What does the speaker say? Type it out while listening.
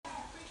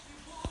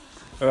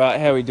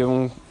Alright, how we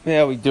doing?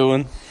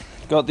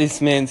 Got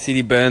this Man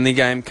City Burnley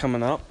game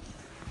coming up.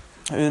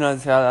 Who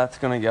knows how that's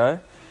going to go?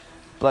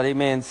 Bloody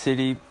Man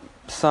City,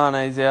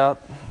 Sane's out,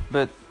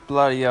 but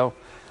bloody hell,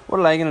 what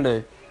are they going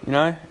to do? You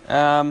know?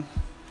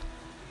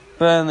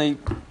 Burnley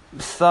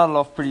started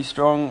off pretty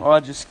strong. I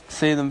just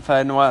see them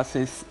fading away. I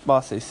see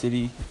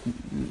City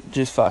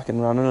just fucking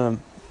running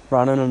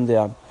them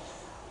down.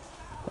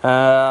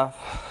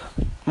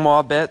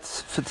 My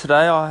bets for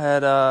today, I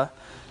had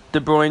De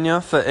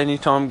Bruyne for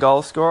anytime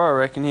goal scorer. I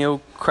reckon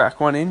he'll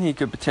crack one in. He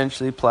could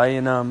potentially play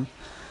in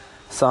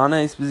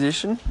Sane's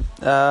position.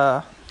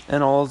 And I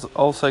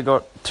also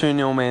got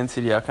 2-0 Man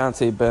City. I can't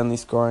see Burnley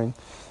scoring.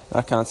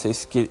 I can't see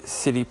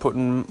City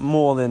putting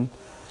more than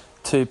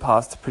 2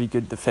 past a pretty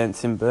good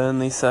defence in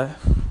Burnley. So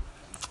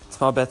it's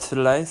my bets for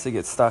today. So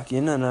get stuck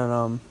in and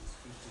then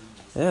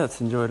let's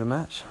enjoy the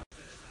match.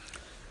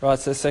 Right,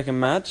 so second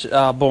match,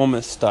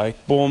 Bournemouth-Stoke.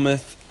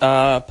 Bournemouth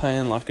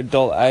paying like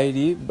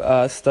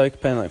 $1.80, Stoke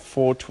paying like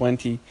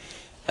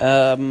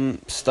 $4.20.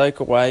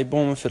 Stoke away,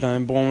 Bournemouth at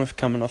home. Bournemouth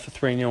coming off a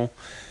 3-0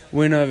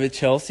 win over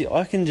Chelsea.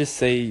 I can just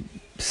see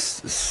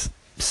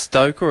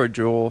Stoke or a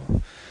draw.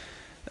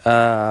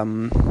 I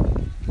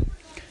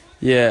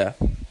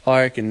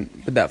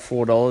reckon with that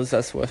 $4,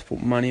 that's worth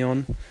putting money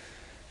on.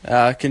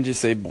 I can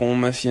just see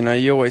Bournemouth. You know,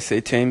 you always see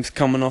teams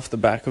coming off the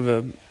back of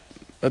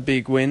a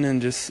big win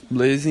and just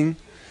losing.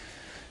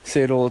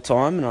 See it all the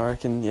time, and I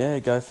reckon,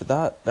 go for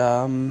that.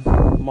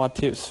 My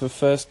tips for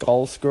first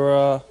goal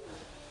scorer,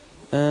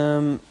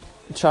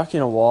 chuck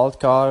in a wild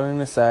card. I'm going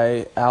to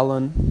say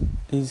Allen.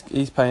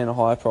 He's paying a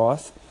high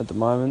price at the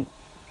moment.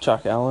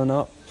 Chuck Allen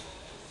up.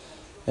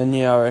 And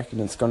I reckon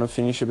it's going to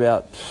finish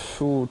about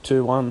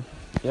 2-1.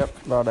 Yep,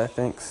 righto,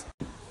 thanks.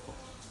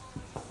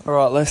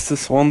 Alright,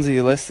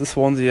 Leicester-Swansea.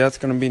 That's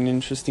going to be an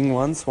interesting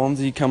one.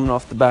 Swansea coming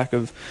off the back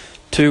of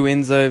 2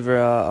 wins over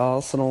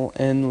Arsenal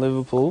and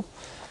Liverpool.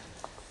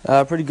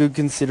 Pretty good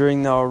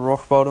considering they were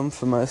rock bottom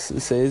for most of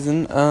the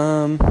season.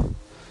 I'm going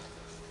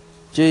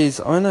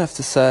to have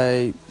to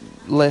say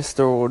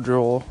Leicester or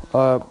draw.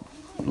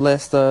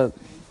 Leicester,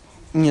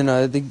 who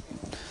knows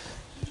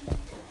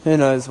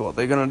what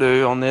they're going to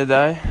do on their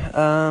day.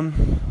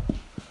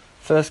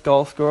 First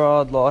goal scorer,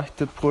 I'd like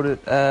to put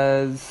it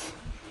as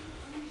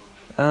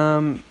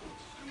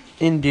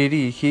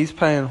Ndidi. He's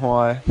paying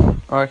high.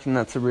 I reckon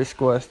that's a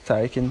risk worth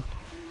taking.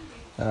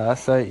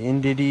 So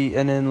Ndidi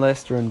and then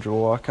Leicester and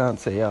draw. I can't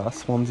see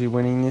Swansea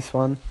winning this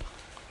one.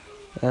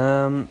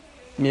 So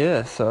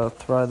I'll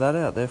throw that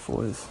out there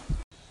for us.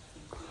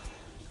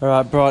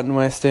 Alright, Brighton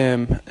West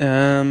Ham.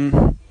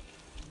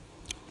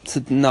 It's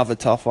another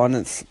tough one.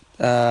 It's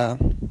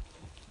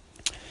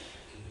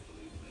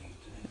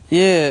Brighton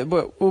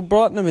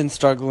have been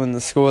struggling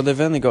to score. They've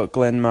only got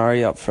Glenn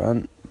Murray up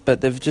front, but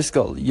they've just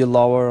got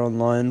Yoloa on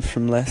loan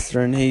from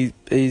Leicester, and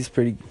he's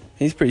pretty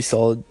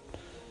solid.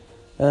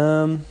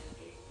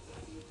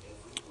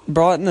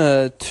 Brighton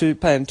are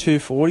paying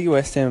 $2.40.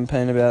 West Ham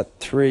paying about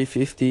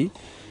 $3.50.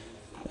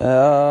 If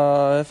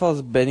I was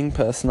a betting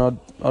person,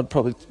 I'd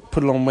probably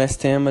put it on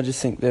West Ham. I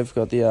just think they've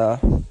got the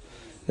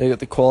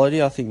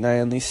quality. I think they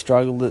only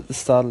struggled at the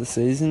start of the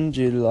season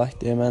due to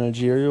their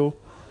managerial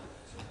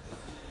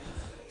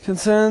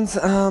concerns.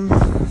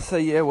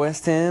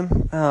 West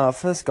Ham.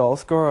 First goal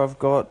scorer I've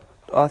got.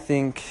 I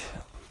think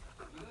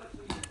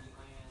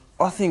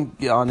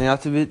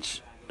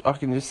Arnautovic. I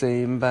can just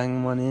see him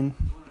bang one in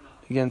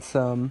against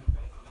Brighton,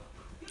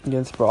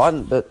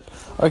 but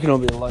I reckon it'll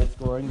be a low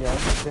scoring game.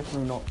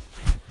 Definitely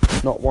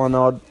not one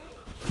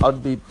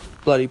I'd be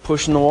bloody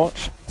pushing to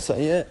watch. So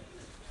yeah.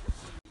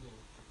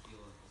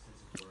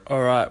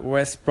 Alright,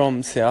 West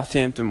Brom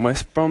Southampton. A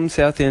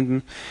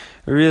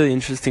really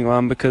interesting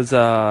one because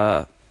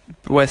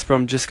West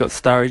Brom just got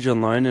Sturridge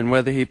on loan, and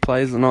whether he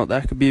plays or not,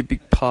 that could be a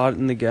big part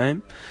in the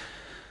game.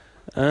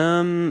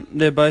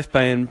 They're both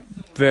paying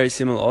very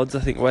similar odds. I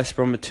think West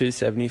Brom are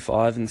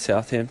 $2.75 and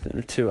Southampton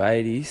are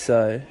 $2.80.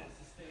 So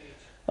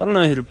I don't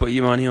know who to put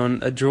your money on.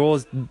 A draw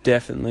is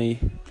definitely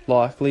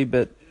likely,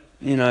 but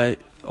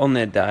on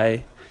their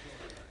day,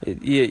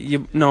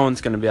 no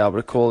one's going to be able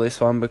to call this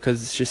one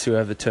because it's just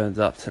whoever turns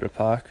up to the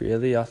park.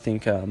 Really, I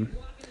think if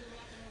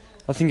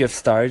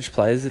Sturridge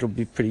plays, it'll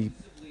be pretty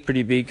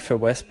big for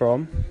West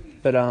Brom,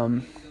 but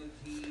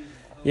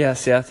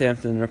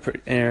Southampton are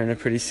in a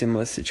pretty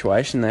similar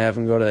situation. They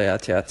haven't got an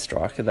out-to-out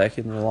striker they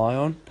can rely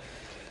on.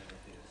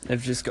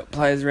 They've just got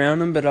players around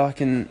them, but I'm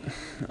going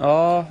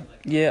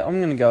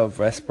to go with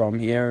West Brom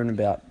here I'm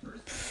going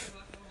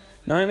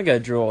to go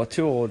draw,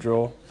 2-2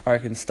 draw. I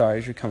reckon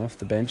Sturridge will come off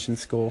the bench and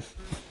score.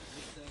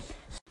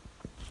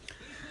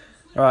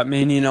 Alright,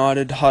 Man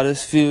United,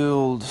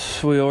 Huddersfield.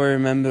 We all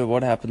remember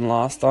what happened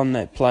last time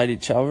they played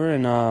each other,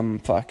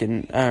 and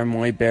fucking Aaron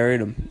Moy buried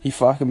him. He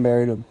fucking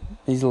buried him.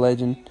 He's a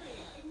legend.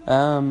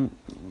 Can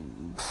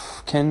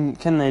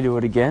they do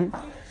it again?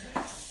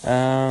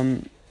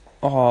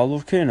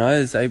 Look, who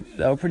knows? They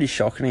were pretty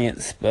shocking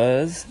against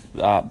Spurs.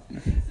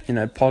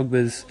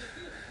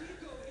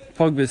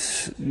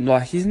 Pogba's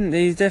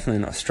he's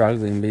definitely not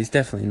struggling, but he's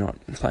definitely not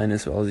playing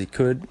as well as he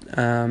could.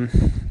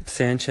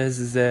 Sanchez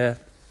is there.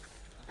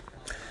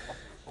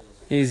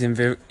 he's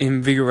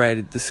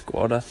invigorated the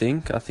squad. I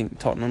think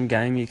Tottenham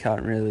game, you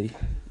can't really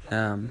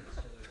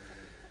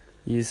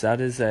use that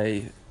as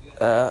a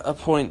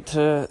point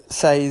to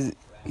say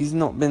he's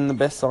not been the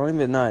best signing.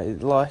 But no,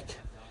 like,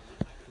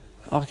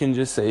 I can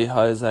just see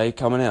Jose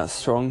coming out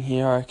strong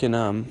here. I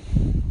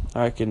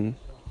reckon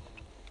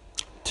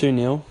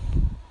 2-0.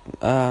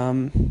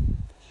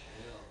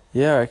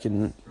 Yeah, I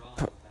reckon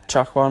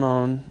chuck one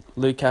on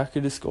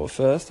Lukaku to score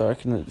first. I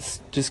reckon it's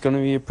just going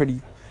to be a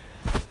pretty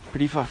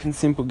fucking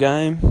simple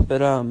game.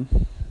 But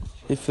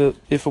if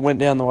it went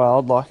down the way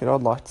I'd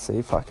like to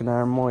see fucking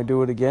Aaron Moy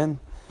do it again.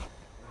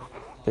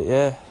 But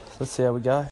yeah, let's see how we go.